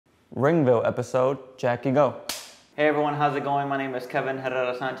RingVille episode, Jacky, go. Hey everyone, how's it going? My name is Kevin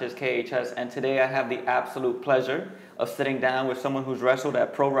Herrera Sanchez, KHS, and today I have the absolute pleasure of sitting down with someone who's wrestled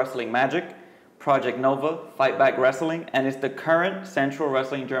at Pro Wrestling Magic, Project Nova, Fight Back Wrestling, and is the current Central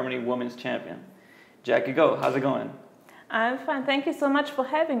Wrestling Germany Women's Champion. Jacky, go. How's it going? I'm fine. Thank you so much for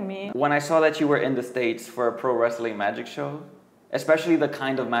having me. When I saw that you were in the States for a Pro Wrestling Magic show, especially the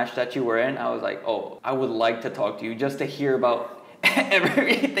kind of match that you were in, I was like, oh, I would like to talk to you just to hear about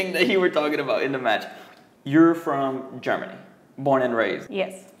everything that you were talking about in the match. You're from Germany, born and raised.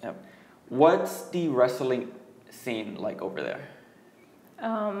 Yes. Yep. What's the wrestling scene like over there?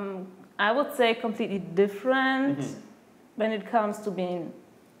 I would say completely different when it comes to being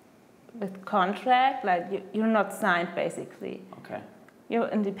with contract. Like you're not signed basically. Okay. You're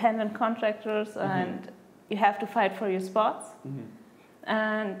independent contractors and you have to fight for your spots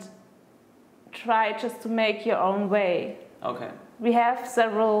and try just to make your own way. Okay. We have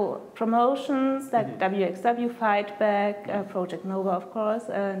several promotions like WXW, Fight Back, Project Nova, of course,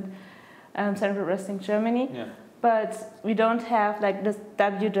 and Central Wrestling Germany. Yeah. But we don't have like this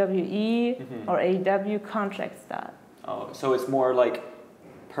WWE or AEW contract style. Oh, so it's more like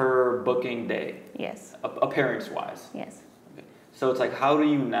per booking day? Yes. Appearance-wise? Yes. Okay. So it's like, how do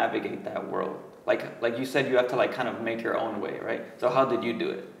you navigate that world? Like you said, you have to like kind of make your own way, right? So how did you do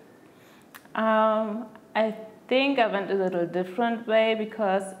it? I think I went a little different way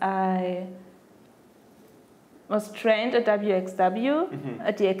because I was trained at WXW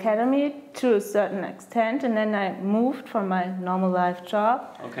at the academy to a certain extent, and then I moved from my normal life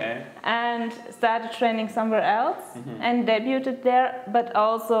job and started training somewhere else and debuted there, but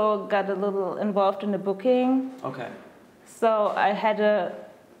also got a little involved in the booking. Okay. So I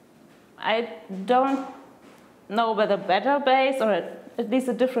don't know whether better base or at least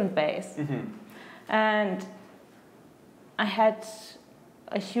a different base. And I had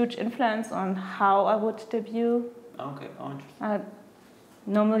a huge influence on how I would debut. Okay, oh, interesting.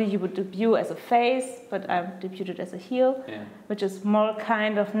 Normally you would debut as a face, but I debuted as a heel, which is more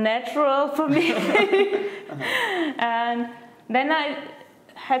kind of natural for me. And then I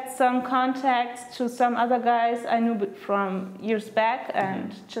had some contacts to some other guys I knew from years back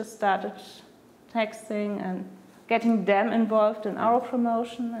and just started texting and getting them involved in our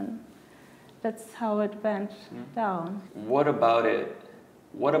promotion, and that's how it went down. What about it?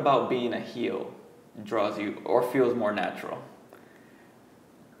 What about being a heel draws you or feels more natural?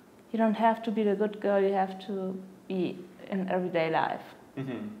 You don't have to be the good girl, you have to be in everyday life.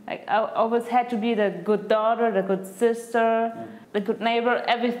 Like I always had to be the good daughter, the good sister, the good neighbor,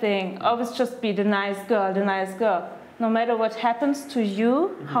 everything. Always just be the nice girl, the nice girl. No matter what happens to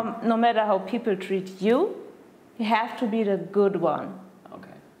you, no matter how people treat you, you have to be the good one.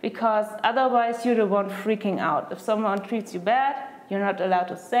 Because otherwise you're the one freaking out. If someone treats you bad, you're not allowed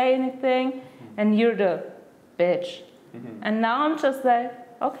to say anything, and you're the bitch. And now I'm just like,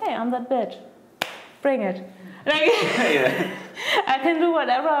 okay, I'm that bitch. Bring it. Like, I can do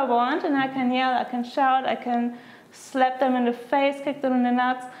whatever I want, and I can yell, I can shout, I can slap them in the face, kick them in the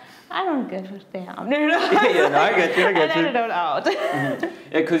nuts. I don't give a damn. You know? I get you. I let it all out. Yeah,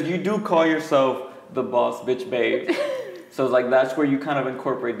 because you do call yourself the boss bitch babe. So it's like that's where you kind of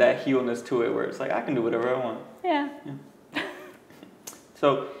incorporate that heelness to it, where it's like I can do whatever I want. Yeah.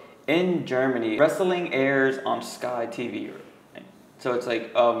 So in Germany, wrestling airs on Sky TV. Right? So it's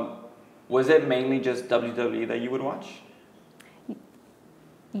like, was it mainly just WWE that you would watch?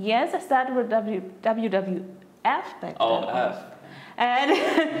 Yes, I started with WWF back then. Oh, F. And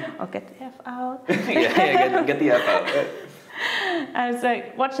I'll get the F out. Get the F out. I was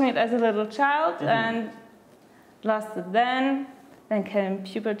like watching it as a little child and lost it then came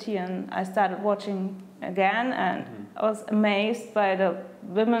puberty and I started watching again, and I was amazed by the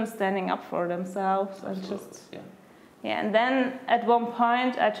women standing up for themselves. And then at one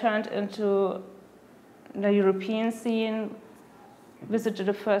point I turned into the European scene, visited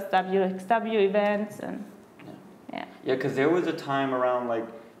the first WXW events, and because there was a time around like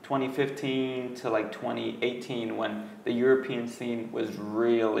 2015 to like 2018 when the European scene was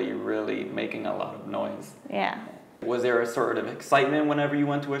really making a lot of noise. Was there a sort of excitement whenever you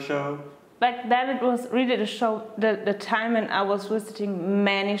went to a show? Back then it was really the time when I was visiting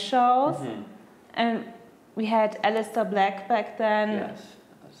many shows. And we had Alistair Black back then,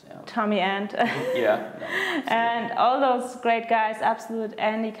 Tommy Ant, and all those great guys, Absolute,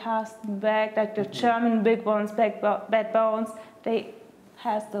 Andy Carsten back, like the German big ones, Bad Bones, they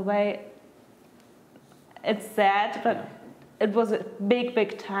passed away. It's sad, but it was a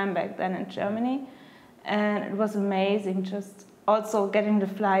big time back then in Germany. And it was amazing, just also getting the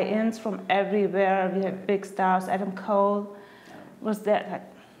fly-ins from everywhere. We had big stars. Adam Cole was there.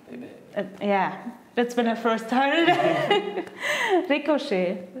 Like, baby. Yeah, that's when I first started.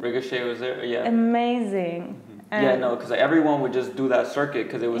 Ricochet. Ricochet was there, yeah. Amazing. Yeah, no, because everyone would just do that circuit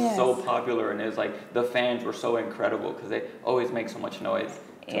because it was so Yes. popular, and it was like the fans were so incredible because they always make so much noise.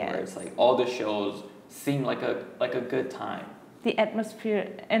 To where it's Yes. like all the shows seem like a good time. The atmosphere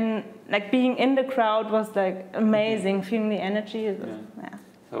and like being in the crowd was like amazing. Feeling the energy. It was, yeah.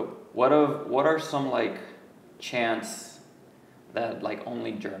 So what are some like chants that like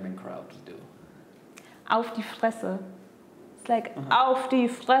only German crowds do? Auf die Fresse. It's like auf die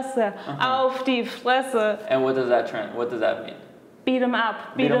Fresse, auf die Fresse. And what does that mean? Beat 'em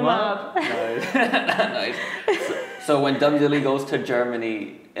up, beat 'em up. Nice. Nice. So when WWE goes to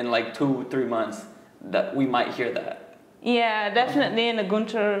Germany in like 2-3 months, that we might hear that. Yeah, definitely in a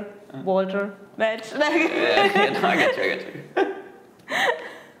Gunther Walter match. Yeah, no, I get you.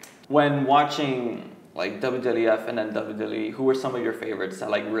 When watching like WWF and then WWE, who were some of your favorites that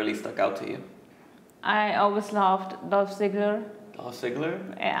like really stuck out to you? I always loved Dolph Ziggler. Dolph Ziggler?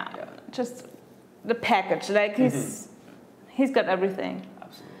 Yeah, just the package. Like he's got everything.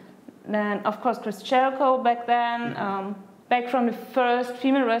 Absolutely. Then of course Chris Jericho back then. Back from the first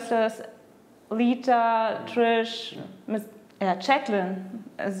female wrestlers, Lita, Trish, Jacqueline.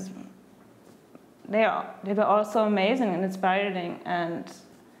 They were also amazing and inspiring. And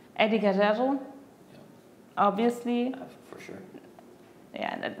Eddie Guerrero, obviously. For sure.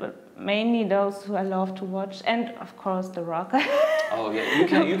 Yeah, that were mainly those who I love to watch, and of course The Rock. Oh yeah, you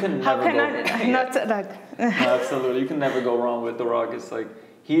can How never can go. I not like? Absolutely, you can never go wrong with The Rock. It's like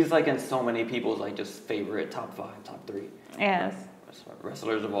he's like in so many people's like just favorite top 5, top 3. Yes.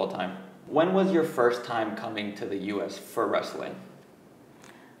 Wrestlers of all time. When was your first time coming to the U.S. for wrestling?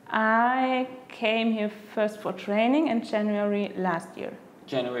 I came here first for training in January last year.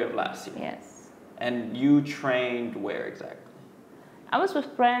 January of last year. Yes. And you trained where exactly? I was with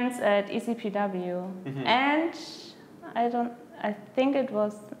friends at ECPW, and I think it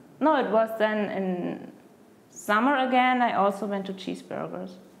was then in summer again. I also went to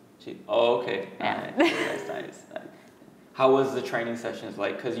Cheeseburgers. Oh, okay. Yeah. Nice. How was the training sessions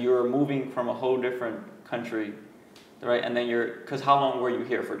like? Because you were moving from a whole different country, right? And then because how long were you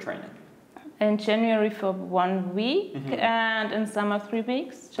here for training? In January for 1 week, and in summer 3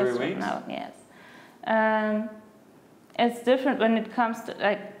 weeks. 3 weeks? Now, yes. It's different when it comes to,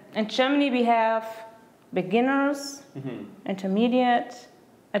 like, in Germany we have beginners, intermediate,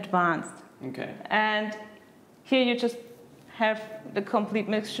 advanced. Okay. And here you just have the complete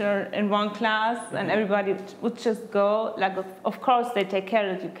mixture in one class, and everybody would just go. Like, of course, they take care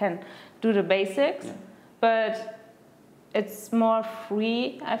that you can do the basics, but it's more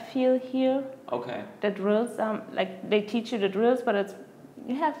free, I feel, here. Okay. The drills, like, they teach you the drills, but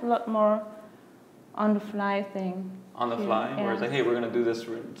you have a lot more on the fly thing. On the fly? Yeah. Where it's like, hey, we're going to do this.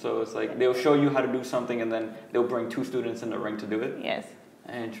 So it's like they'll show you how to do something, and then they'll bring 2 students in the ring to do it? Yes.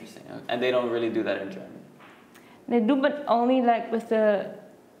 Interesting. And they don't really do that in Germany? They do, but only like with the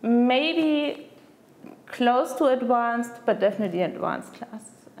maybe close to advanced, but definitely advanced class.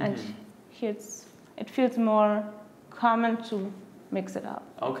 And here it feels more common to mix it up.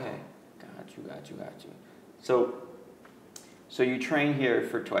 Okay. Got you. So you train here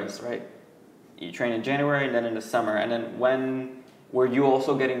for twice, right? You train in January and then in the summer. And then when were you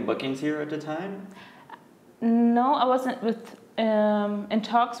also getting bookings here at the time? No, I wasn't in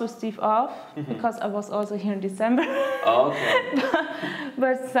talks with Steve Off because I was also here in December. Oh, okay.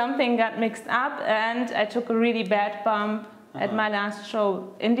 But something got mixed up, and I took a really bad bump at my last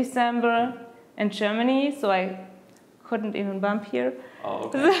show in December in Germany, so I couldn't even bump here.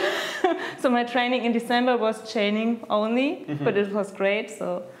 Oh, okay. So my training in December was chaining only, but it was great.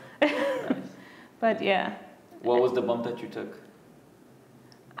 So, Nice. But yeah. What was the bump that you took?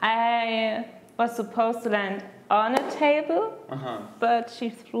 I was supposed to land on a table, but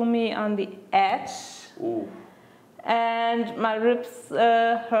she threw me on the edge. Ooh. And my ribs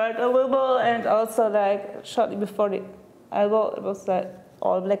hurt a little, and also like shortly before the elbow, it was like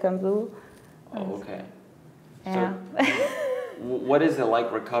all black and blue. Oh, okay. Yeah. So, what is it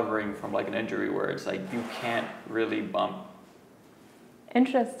like recovering from like an injury where it's like you can't really bump?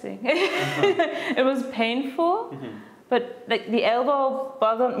 Interesting. It was painful, but like the elbow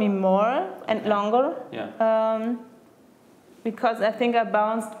bothered me more and longer. Yeah. Because I think I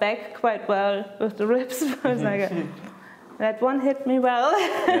bounced back quite well with the ribs. I was like, that one hit me well.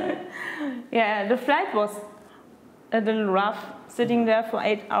 Yeah, the flight was a little rough, sitting there for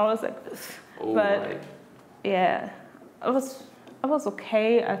 8 hours like this. Oh, but right. yeah, I was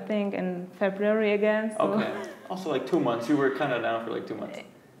okay, I think, in February again. So. Okay. Also, like 2 months. You were kind of down for like 2 months.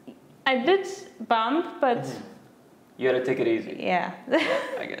 I did bump, but you had to take it easy. yeah.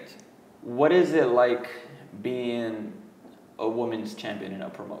 I get What is it like being a women's champion in a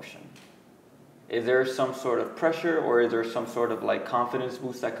promotion? Is there some sort of pressure, or is there some sort of like confidence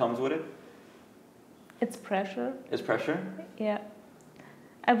boost that comes with it? It's pressure. It's pressure? Yeah.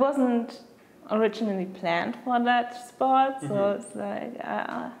 I wasn't originally planned for that sport, so it's like,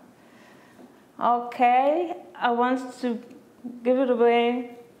 okay, I wanted to give it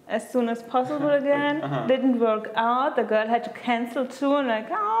away as soon as possible again. Didn't work out. The girl had to cancel too, and like,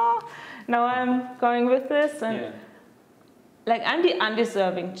 now I'm going with this, and like I'm the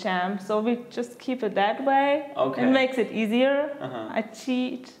undeserving champ, so we just keep it that way. Okay. It makes it easier. I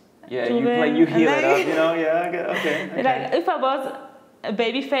cheat. Yeah, to you win, play, you heal it like, up, you know. Yeah, I get, okay. Like if I was a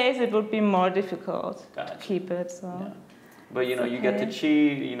baby face, it would be more difficult to keep it. So. Yeah. But you know, you get to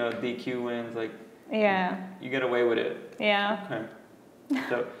cheat. You know, DQ wins, like. Yeah. You get away with it. Yeah. Okay.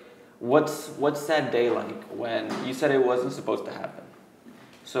 So, what's that day like when you said it wasn't supposed to happen?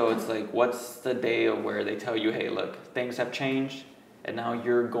 So it's like, what's the day of where they tell you, hey, look, things have changed, and now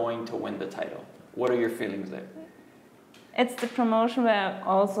you're going to win the title? What are your feelings there? It's the promotion where I'm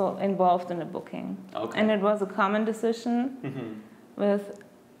also involved in the booking. Okay. And it was a common decision with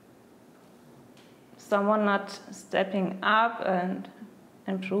someone not stepping up and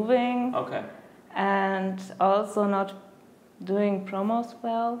improving. Okay. And also not doing promos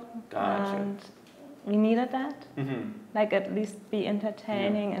well. Gotcha. And we needed that. Like at least be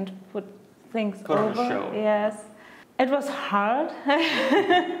entertaining and put things put over. On a show. Yes. It was hard.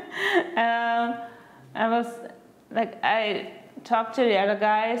 I was like, I talked to the other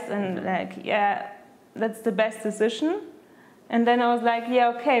guys and like, yeah, that's the best decision. And then I was like,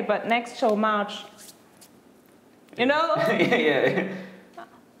 yeah, okay, but next show, March. You know? Yeah.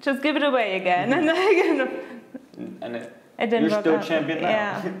 Just give it away again. And like, and it didn't you're work still out. champion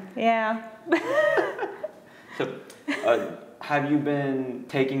now. Yeah. So, have you been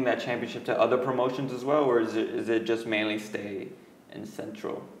taking that championship to other promotions as well, or is it just mainly stay in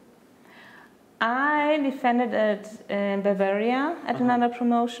Central? I defended it in Bavaria at another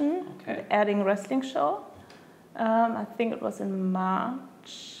promotion, adding wrestling show. I think it was in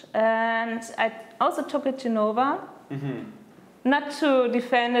March. And I also took it to Nova. Not to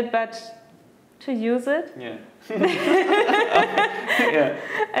defend it, but to use it. Yeah.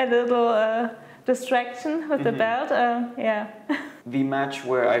 A little distraction with the belt. Yeah. The match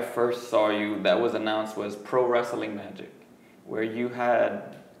where I first saw you that was announced was Pro Wrestling Magic, where you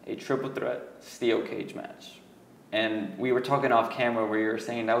had a triple threat steel cage match. And we were talking off camera where you were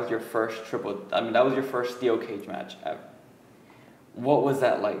saying that was your first steel cage match ever. What was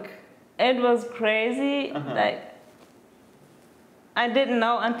that like? It was crazy. Like, I didn't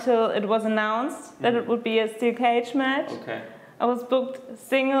know until it was announced that it would be a steel cage match. Okay. I was booked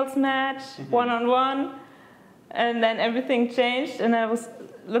singles match, one-on-one, and then everything changed, and I was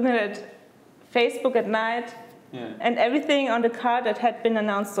looking at Facebook at night, and everything on the card that had been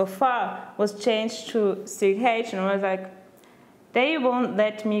announced so far was changed to steel cage, and I was like, they won't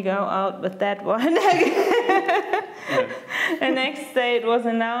let me go out with that one. The next day it was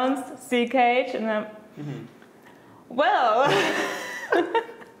announced, steel cage, and I'm, well,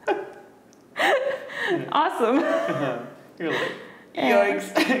 awesome. You're like,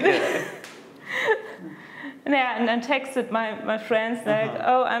 yikes. Yeah, and I texted my friends like,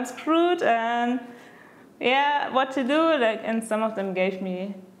 oh, I'm screwed, and yeah, what to do? Like, and some of them gave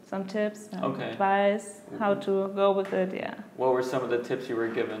me some tips, and advice, how to go with it. Yeah. What were some of the tips you were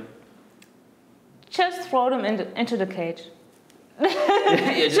given? Just throw them into the cage.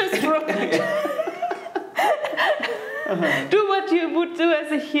 Just throw it. Do what you would do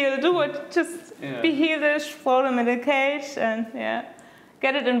as a heel. Be heelish, throw them in the cage, and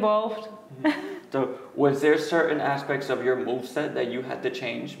get it involved. So, was there certain aspects of your moveset that you had to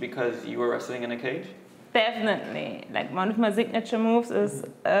change because you were wrestling in a cage? Definitely. Like, one of my signature moves is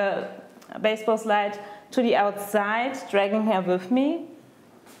a baseball slide to the outside, dragging her with me.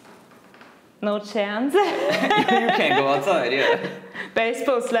 No chance. You can't go outside, yeah.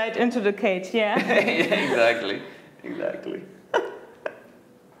 Baseball slide into the cage, yeah. Exactly.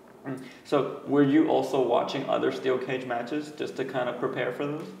 So, were you also watching other steel cage matches just to kind of prepare for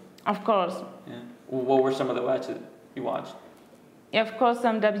those? Of course. Yeah. What were some of the matches you watched? Yeah, of course,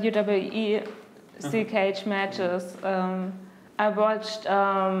 some WWE steel cage matches. I watched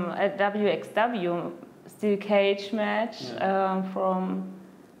a WXW steel cage match from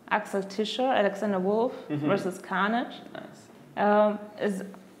Axel Tischer, Alexander Wolf versus Carnage. Nice. It's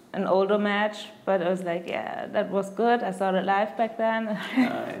an older match, but I was like, yeah, that was good. I saw it live back then.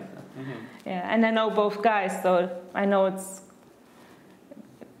 Nice. Yeah, and I know both guys, so I know it's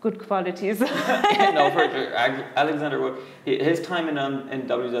good qualities. No, for sure. Alexander Wolf, his time in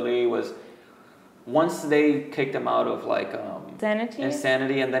WWE was, once they kicked him out of like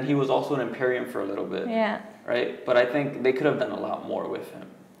Insanity, and then he was also in Imperium for a little bit. Yeah. Right? But I think they could have done a lot more with him.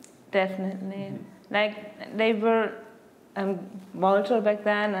 Definitely. Like, they were Walter back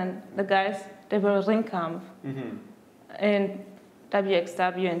then, and the guys, they were Ringkampf in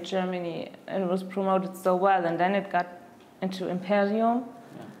WXW in Germany, and it was promoted so well, and then it got into Imperium,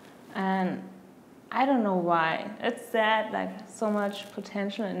 and I don't know why. It's sad, like, so much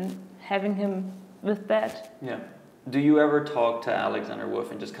potential in having him with that. Yeah. Do you ever talk to Alexander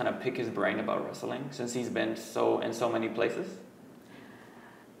Wolf and just kind of pick his brain about wrestling, since he's been in so many places?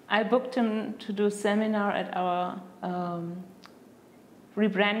 I booked him to do a seminar at our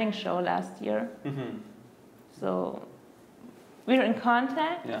rebranding show last year. So we're in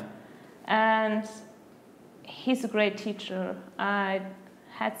contact, and he's a great teacher. I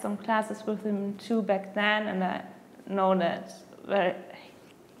had some classes with him too back then, and I know that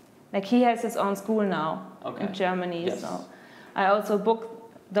like he has his own school now in Germany. Yes. So I also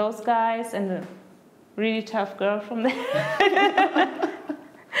booked those guys and a really tough girl from there.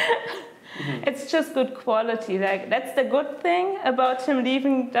 It's just good quality. Like, that's the good thing about him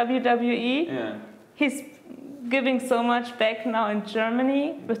leaving WWE. Yeah. He's giving so much back now in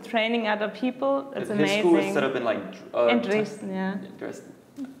Germany with training other people. That's amazing. His school is set up in like in Dresden, yeah. Dresden.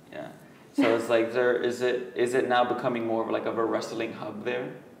 Yeah. So it's like is it now becoming more of like a wrestling hub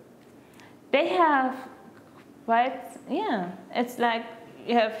there? They have it's like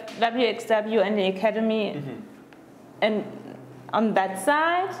you have WXW and the Academy and on that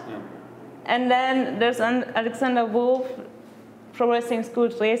side. Yeah. And then there's an Alexander Wolf Pro Wrestling School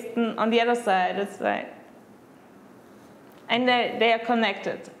Dresden on the other side. It's like, and they are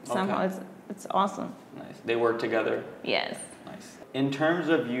connected somehow. It's awesome. Nice. They work together. Yes. Nice. In terms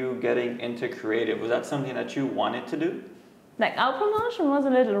of you getting into creative, was that something that you wanted to do? Like, our promotion was a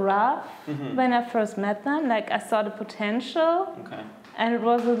little rough when I first met them. Like, I saw the potential, and it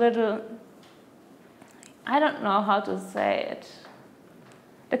was a little, I don't know how to say it.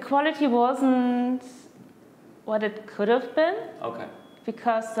 The quality wasn't what it could have been.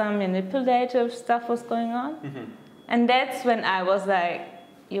 Because some manipulative stuff was going on. And that's when I was like,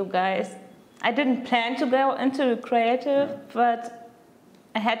 you guys, I didn't plan to go into creative, but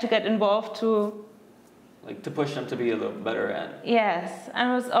I had to get involved to... Like, to push them to be a little better at... Yes,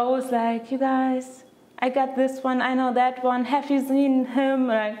 I was always like, you guys, I got this one, I know that one, have you seen him?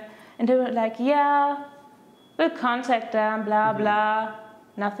 Like, and they were like, yeah, we'll contact them, blah, blah.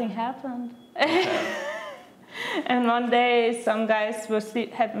 Nothing happened. And one day, some guys were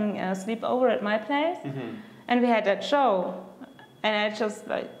having a sleepover at my place, and we had that show. And I just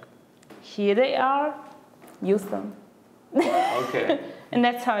like, here they are, use them. And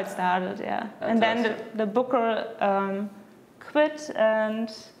that's how it started, yeah. That's and then awesome. the booker quit,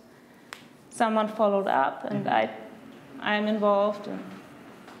 and someone followed up, and I'm involved.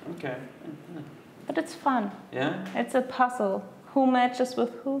 But it's fun. Yeah? It's a puzzle. Who matches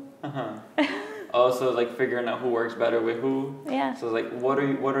with who? So like figuring out who works better with who. Yeah. So like, what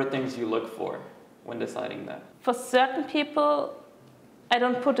are things you look for when deciding that? For certain people, I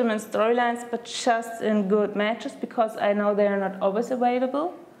don't put them in storylines, but just in good matches, because I know they are not always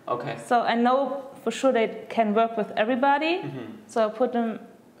available. So I know for sure they can work with everybody. So I put them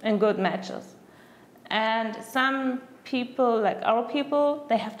in good matches. And some people, like our people,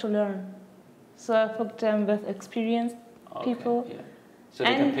 they have to learn. So I put them with experienced people. So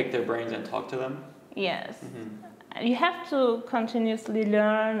they can pick their brains and talk to them? Yes. You have to continuously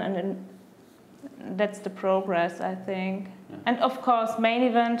learn, and then that's the progress, I think. And of course, main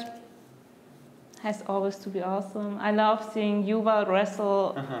event has always to be awesome. I love seeing Yuval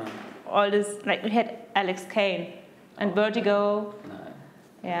wrestle all this. Like, we had Alex Kane and Vertigo.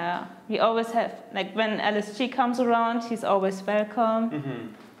 Yeah, we always have, like, when LSG comes around, he's always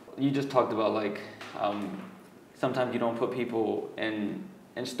welcome. You just talked about like sometimes you don't put people in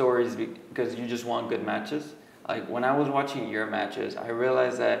stories because you just want good matches. Like, when I was watching your matches, I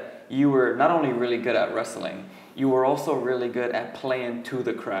realized that you were not only really good at wrestling, you were also really good at playing to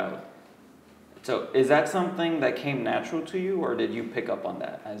the crowd. So is that something that came natural to you, or did you pick up on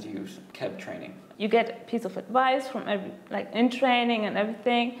that as you kept training? You get a piece of advice from in training and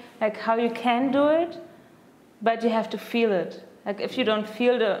everything, like how you can do it, but you have to feel it. Like, if you don't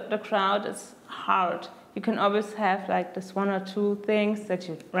feel the crowd, it's hard. You can always have like this one or two things that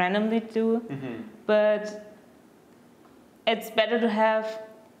you randomly do, but it's better to have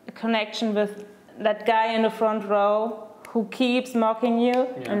a connection with that guy in the front row who keeps mocking you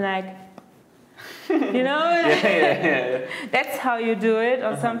and like, You know? Yeah. That's how you do it,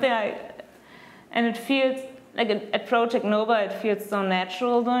 or something like. And it feels like at Project Nova, it feels so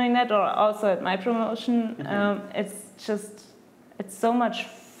natural doing that, or also at my promotion. It's so much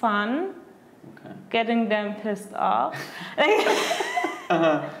fun getting them pissed off.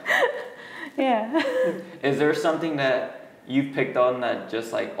 Yeah. Is there something that you've picked on that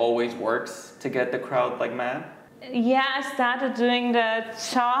just like always works to get the crowd like mad? Yeah, I started doing the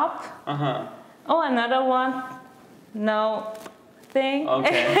chop. Oh, another one. No thing.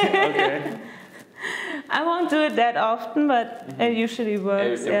 Okay. I won't do it that often, but it usually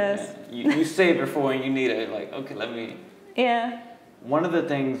works. Yes. You save it for when you need it. Like, okay, let me. Yeah. One of the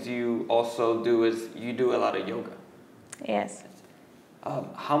things you also do is you do a lot of yoga. Yes.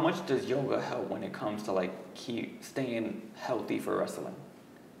 How much does yoga help when it comes to like keep staying healthy for wrestling?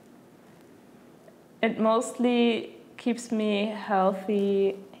 It mostly keeps me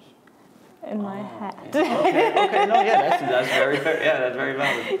healthy in my head. Okay, no, yeah, that's very fair. Yeah, that's very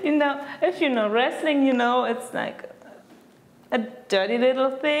valid. You know, if you know wrestling, you know it's like a dirty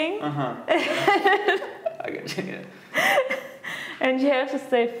little thing. I get you. Yeah. And you have to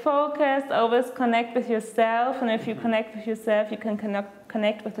stay focused, always connect with yourself, and if you connect with yourself, you can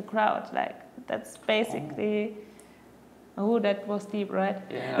connect with the crowd. Like, that's basically... Oh, that was deep, right?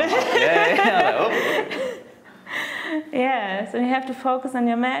 Yeah. Yes, and you have to focus on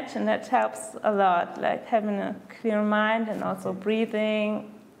your match, and that helps a lot, like having a clear mind and also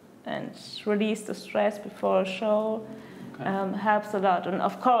breathing and release the stress before a show helps a lot. And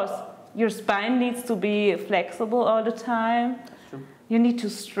of course, your spine needs to be flexible all the time. You need to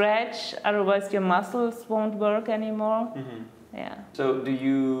stretch, otherwise your muscles won't work anymore. Yeah. So do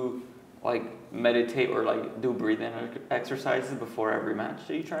you like meditate or like do breathing exercises before every match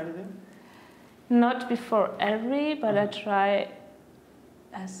that you try to do? Not before every, but I try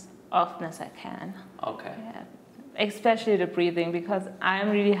as often as I can. Okay. Yeah. Especially the breathing, because I'm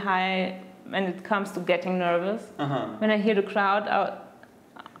really high when it comes to getting nervous. When I hear the crowd out,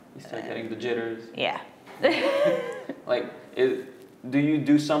 you start getting the jitters. Yeah. Like, do you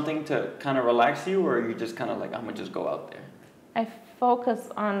do something to kind of relax you, or are you just kind of like, I'm gonna just go out there? I focus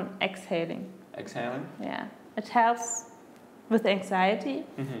on exhaling. Exhaling? Yeah. It helps with anxiety.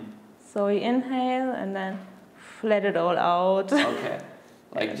 So you inhale and then let it all out. Okay.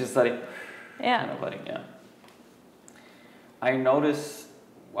 Like just letting, kind of letting, I noticed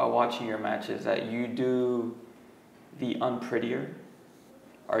while watching your matches that you do the unprettier.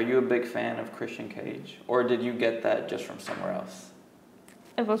 Are you a big fan of Christian Cage? Or did you get that just from somewhere else?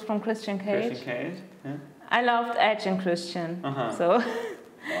 It was from Christian Cage. Christian Cage? Yeah. I loved Edge and Christian. So.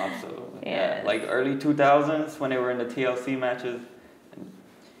 Oh, absolutely. Yes. Yeah. Like early 2000s when they were in the TLC matches.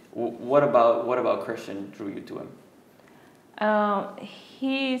 What about Christian drew you to him?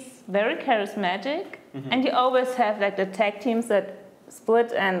 He's very charismatic, and you always have like the tag teams that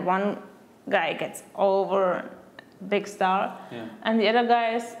split, and one guy gets over, big star, and the other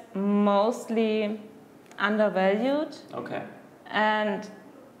guy is mostly undervalued. Okay. And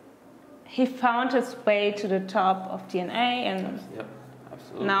he found his way to the top of TNA, and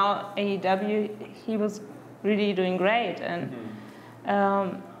absolutely. Now AEW, he was really doing great, and.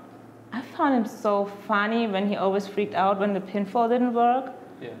 I found him so funny when he always freaked out when the pinfall didn't work.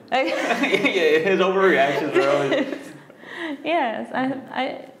 Yeah. His overreactions are always. Yes, and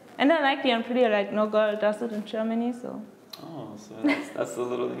I like the unpretty. Like no girl does it in Germany, so. Oh, so that's the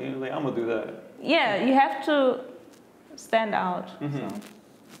little thing. You're like, I'm gonna do that. Yeah, you have to stand out. So.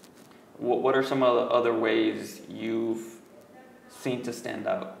 What are some of the other ways you've seen to stand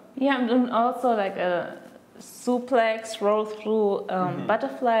out? Yeah, and also like a suplex, roll through,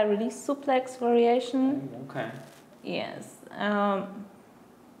 butterfly release suplex variation. Okay. Yes.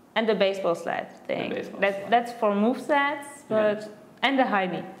 And the baseball slide thing. That's for movesets, but and the high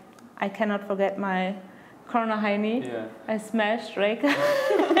knee. I cannot forget my corner high knee. Yeah. I smashed Drake.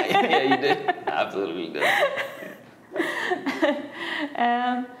 Yeah, you did. Absolutely did.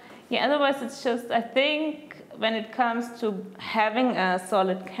 Otherwise it's just, I think when it comes to having a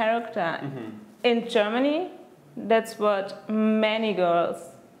solid character, in Germany, that's what many girls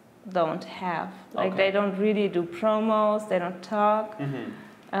don't have. Like they don't really do promos, they don't talk.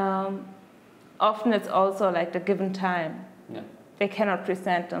 Often it's also like the given time. Yeah. They cannot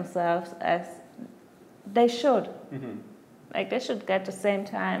present themselves as they should. Like they should get the same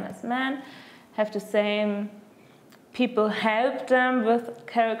time as men, have the same people help them with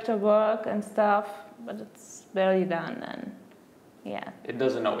character work and stuff, but it's barely done, and it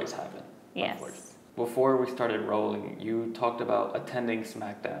doesn't always happen. Yes. Before we started rolling, you talked about attending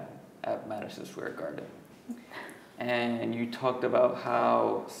SmackDown at Madison Square Garden. and you talked about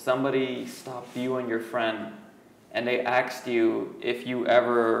how somebody stopped you and your friend, and they asked you if you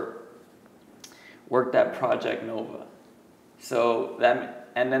ever worked at Project Nova. So that,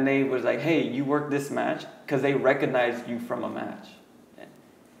 and then they was like, hey, you worked this match, because they recognized you from a match.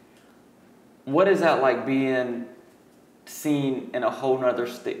 What is that like being seen in a whole nother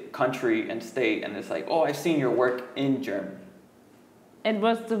country and state, and it's like, oh, I've seen your work in Germany? It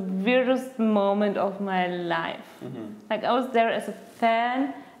was the weirdest moment of my life. Like, I was there as a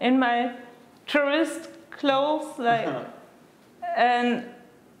fan in my tourist clothes, like, and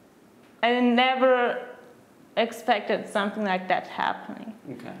I never expected something like that happening.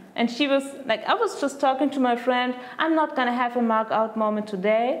 Okay. And she was like, I was just talking to my friend, I'm not gonna have a mark out moment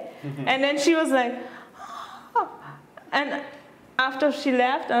today. And then she was like, oh. And after she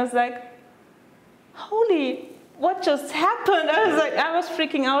left, I was like, holy, what just happened? I was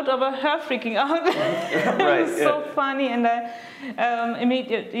freaking out over her freaking out. It was so funny, and I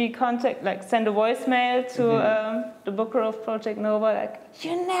immediately send a voicemail to the booker of Project Nova, like,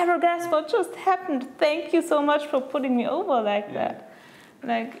 you never guess what just happened. Thank you so much for putting me over like that.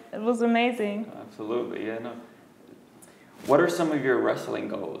 Like, it was amazing. Absolutely, yeah, no. What are some of your wrestling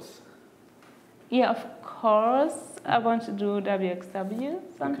goals? Yeah, of course, I want to do WXW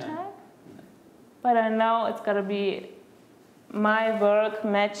sometime. Okay. But I know it's gotta be my work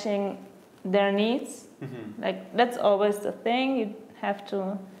matching their needs. Like, that's always the thing. You have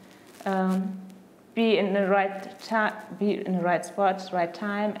to be in the right time, be in the right spot, right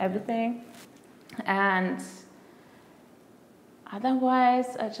time, everything. And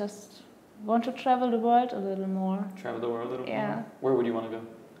otherwise, I just want to travel the world a little more. Travel the world a little more? Yeah. Where would you want to go?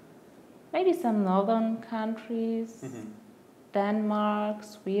 Maybe some northern countries, Denmark,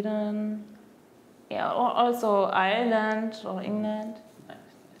 Sweden. Yeah, or also Ireland or England. Nice.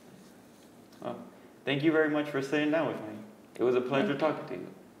 Well, thank you very much for sitting down with me. It was a pleasure talking to you.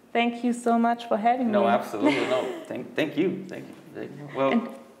 Thank you so much for having me. No, absolutely. No, thank you. Well, and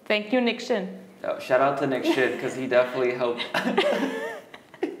thank you, Nick Shin. Shout out to Nick Shin, because he definitely helped.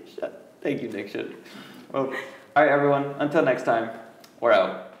 Thank you, Nick Shin. Well, all right, everyone. Until next time, we're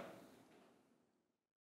out.